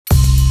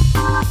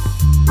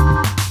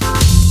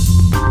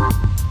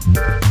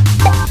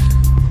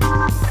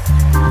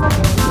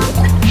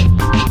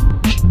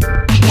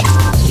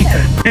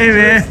Hey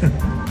man!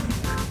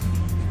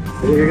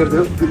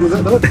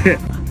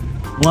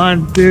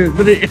 1, 2,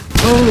 3.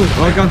 Oh,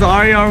 welcome to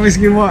R.E.R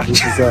Whiskey Watch.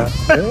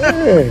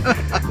 Hey.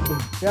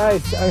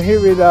 Guys, I'm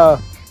here with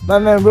my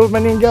man Will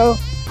Maningo.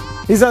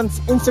 He's on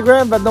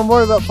Instagram, but don't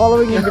worry about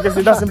following him because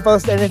he doesn't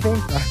post anything.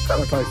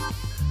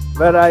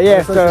 But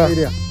yeah, so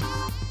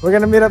we're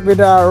gonna meet up with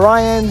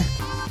Ryan,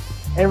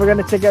 and we're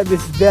gonna check out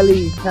this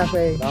deli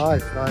cafe.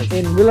 Nice.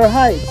 In Wheeler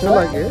Heights. I feel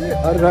like,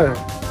 yeah, I don't know.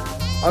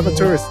 I'm a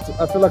tourist.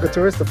 I feel like a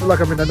tourist. I feel like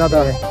I'm in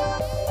another. Yeah.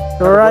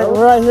 So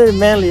we're right here in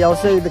Manly. I'll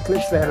show you the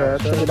clips later.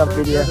 Check it up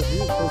video.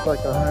 Feels like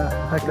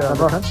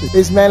another country.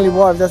 It's Manly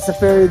Wharf. That's the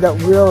ferry that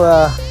Will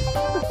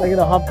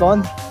hopped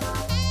on.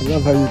 I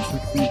love how you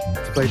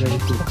explain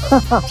everything.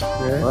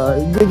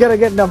 Yeah. You gotta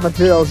get enough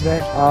materials,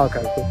 man. Oh,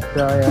 okay, cool.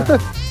 So yeah.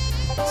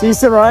 See you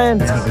soon, Ryan.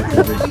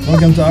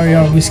 Welcome to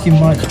R.E.R Whiskey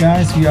Watch,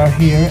 guys. We are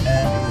here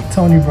at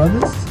Tothy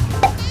Brothers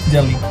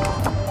Deli.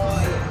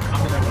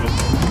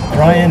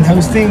 Ryan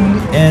hosting,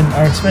 and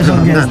our special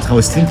guest. I'm not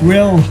hosting.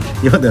 Will.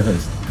 You're the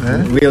host.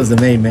 Huh? Will's the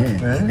main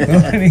man.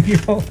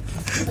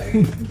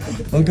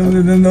 Welcome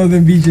to the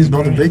Northern Beaches.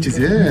 Northern Beaches,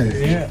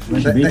 yeah.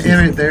 The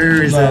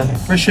area is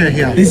fresh air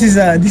here. This is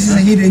a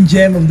hidden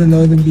gem of the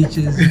Northern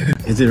Beaches.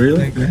 Is it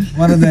really? Like,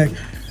 one of the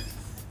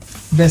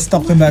best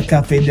talked about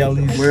cafe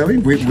delis. Really?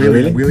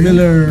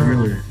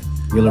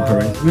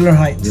 Wheeler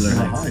Heights.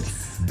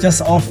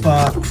 Just off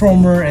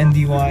Cromer and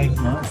DY.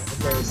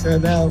 Okay, so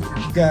now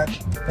we got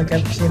the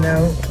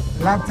cappuccino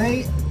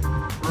latte.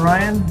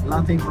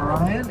 Latte for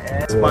Ryan,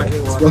 and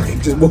sparkling water.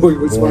 Just more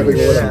with sparkling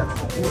water.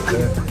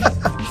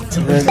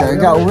 We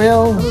got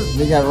Will,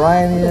 we got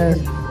Ryan here,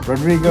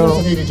 Rodrigo.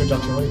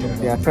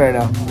 Yeah, fair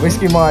enough.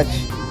 Whiskey March,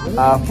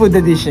 food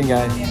edition,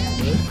 guys.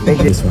 Thank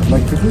you.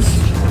 Like this?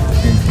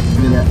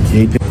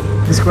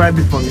 Describe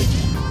it for me.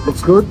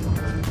 Looks good.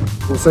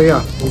 We'll see.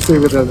 We'll see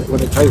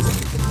when it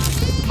tastes.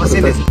 What's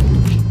in it?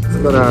 It's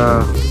got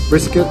a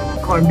brisket,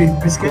 Corned beef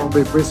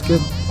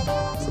brisket.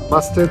 some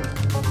mustard,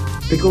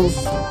 pickles.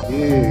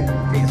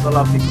 Yeah. Pickles, I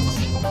love pickles.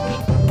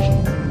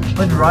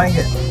 What did Ryan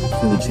get?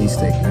 Philly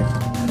cheesesteak,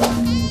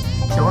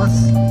 yeah. Show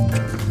us.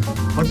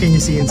 What can you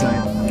see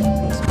inside?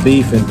 It's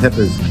beef and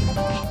peppers.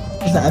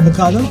 Is that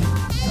avocado?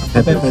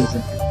 Peppers.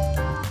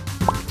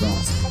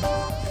 Grass.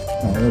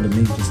 Oh, all the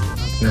meat just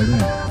fell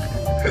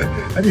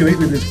down. How do you eat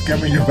with this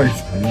camera in your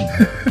face?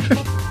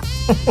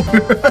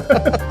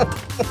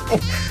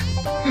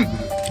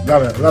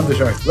 Love it. Love the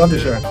show.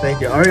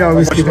 Thank you. R.E.R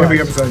Whiskey Watch every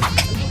Watch. episode.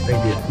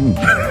 Thank you.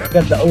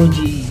 Got the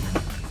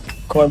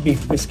OG corned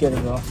beef biscuit as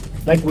well.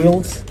 Like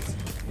Will's.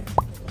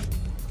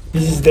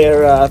 This is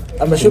their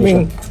I'm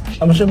assuming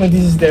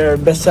this is their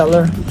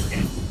bestseller.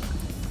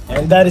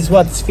 And that is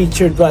what's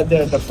featured right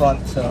there at the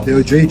front. So The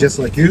OG, just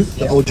like you.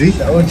 The OG.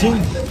 the OG.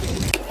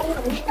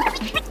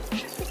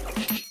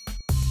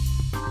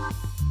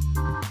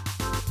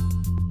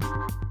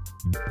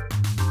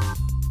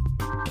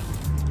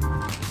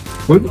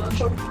 Good.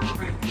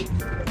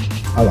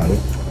 I like it.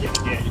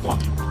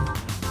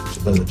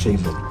 There's a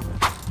cheese one.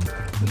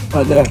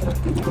 Right there.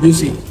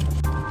 Juicy.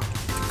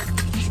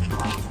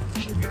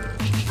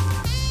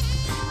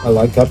 I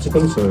like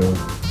capsicum, so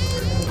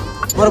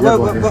What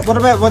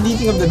do you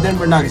think of the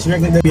Denver Nuggets? You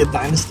reckon there'll be a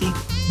dynasty? Do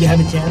you have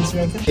a chance, you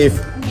reckon? if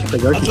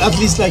At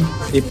least like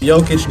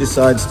Jokic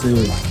decides to,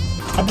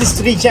 at least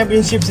 3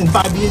 championships in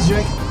 5 years, you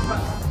reckon?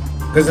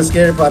 because the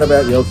scary part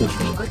about Jokic,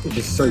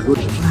 It's so good.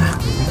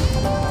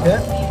 Yeah.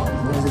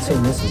 why is it so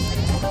messy?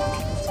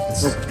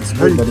 It's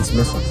good, but it's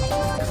messy.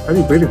 How do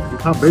you beat him? You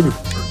can't beat him.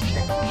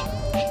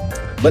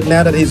 But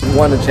now that he's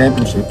won a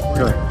championship,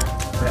 Okay.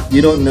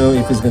 you don't know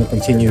if he's going to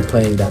continue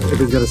playing that If way.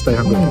 he's gonna stay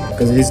hungry.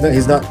 Because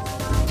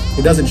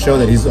he doesn't show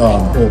that he's all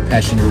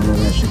passionate and all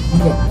that shit.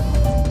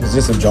 It's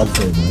just a job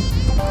for him, man.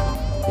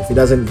 If he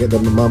doesn't get the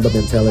Mamba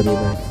mentality,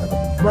 man, I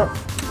don't know. But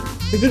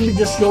he could be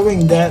just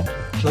showing that,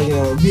 like,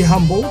 be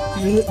humble.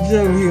 He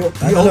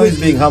I know he's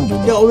being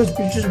humble, He always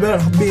preaches about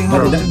being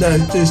humble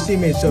to his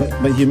teammates. So,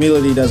 but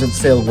humility doesn't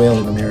sell well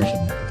in America.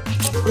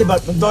 yeah,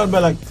 but I'm talking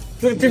about like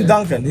Tim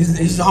Duncan.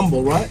 He's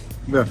humble, right?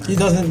 Yeah. He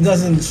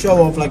doesn't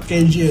show off like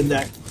KG and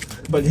that,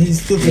 but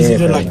he's still Yeah,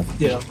 considered fair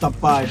like enough. top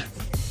 5.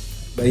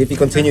 But if he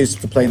continues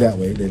to play that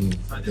way, then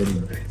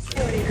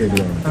he'll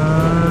be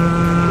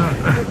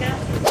alright.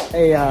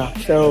 Hey,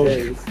 so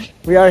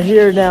we are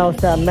here now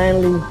at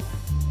Manly,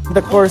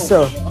 the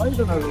Corso.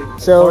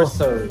 So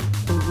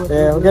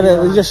yeah,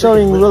 we're just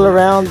showing Will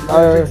around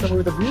our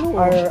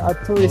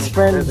tourist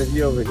friend. There's a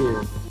view over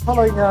here.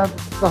 Following the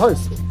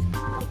host.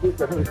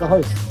 The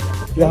host.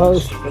 The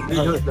host.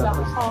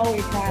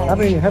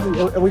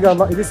 Have we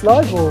got? Is this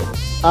live or?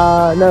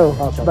 No,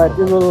 but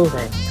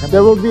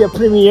there will be a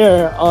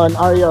premiere on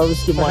R.E.R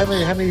Whiskey How Watch.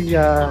 many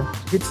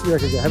hits do you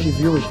reckon? How many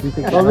viewers do you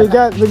think? Well, we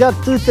got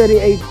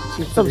 238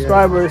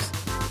 subscribers.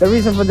 The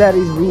reason for that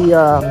is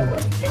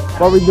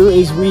what we do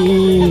is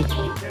we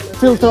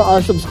filter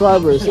our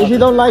subscribers. If you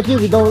don't like it,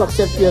 we don't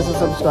accept you as a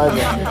subscriber.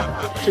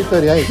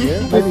 238, yeah?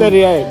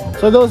 238.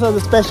 So those are the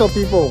special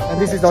people.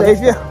 And this is So on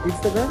if you-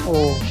 Instagram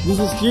or This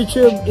is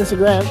YouTube,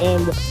 Instagram,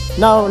 and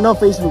now no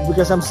Facebook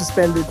because I'm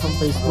suspended from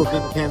Facebook.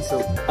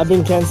 Cancelled. I've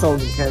been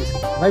cancelled.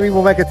 maybe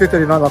we'll make it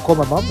 239. I'll call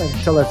my mum and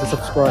tell her to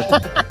subscribe.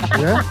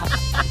 Yeah?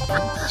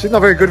 She's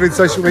not very good with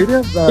social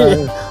media,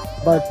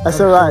 but That's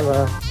I'm alright.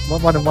 Sure,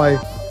 one of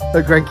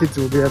her grandkids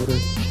will be able to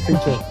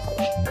teach her.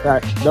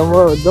 Right, don't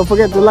worry. Don't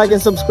forget to like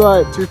and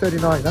subscribe.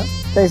 239, huh?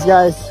 Thanks,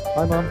 guys.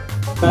 Hi, mum.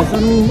 Guys,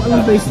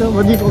 anong place to?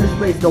 What do you call this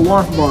place? The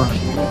Wharf Bar.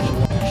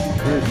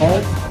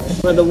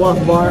 For the Wharf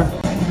Bar.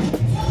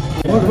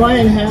 What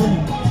Ryan had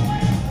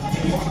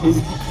is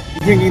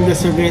drinking the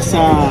cerveza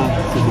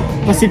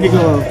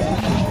Pacifico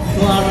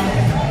Clara.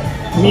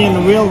 Me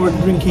and Will were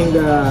drinking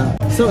the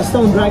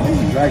Stone Dragon.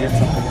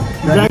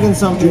 Dragon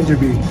something. Ginger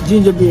beer.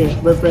 Ginger beer,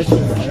 refreshing.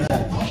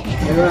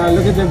 And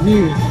look at the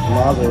view.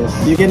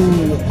 You can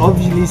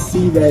obviously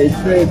see that it's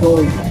very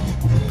cold.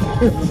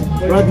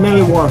 Right,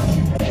 Melly Wharf.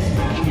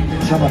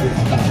 So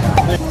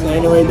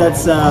anyway,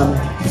 that's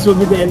this will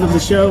be the end of the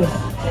show,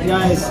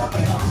 guys.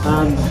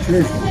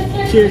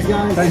 Cheers,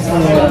 guys. Thanks for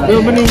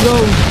Will Maningo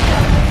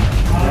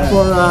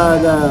for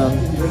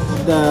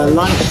the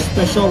lunch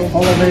special.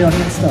 follow me on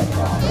Insta.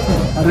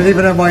 I don't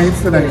even have my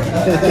Insta name.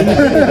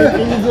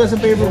 Can you do us a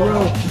favor,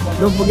 bro?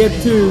 Don't forget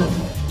to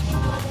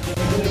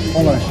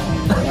Follow.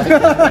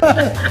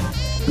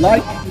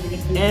 Like,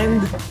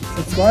 and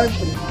subscribe.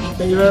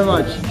 thank you very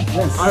much.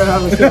 Yes. All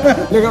right,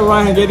 look at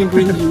Ryan getting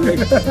cringy.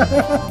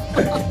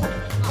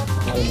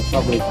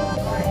 Public.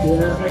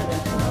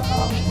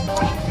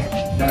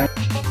 Yeah.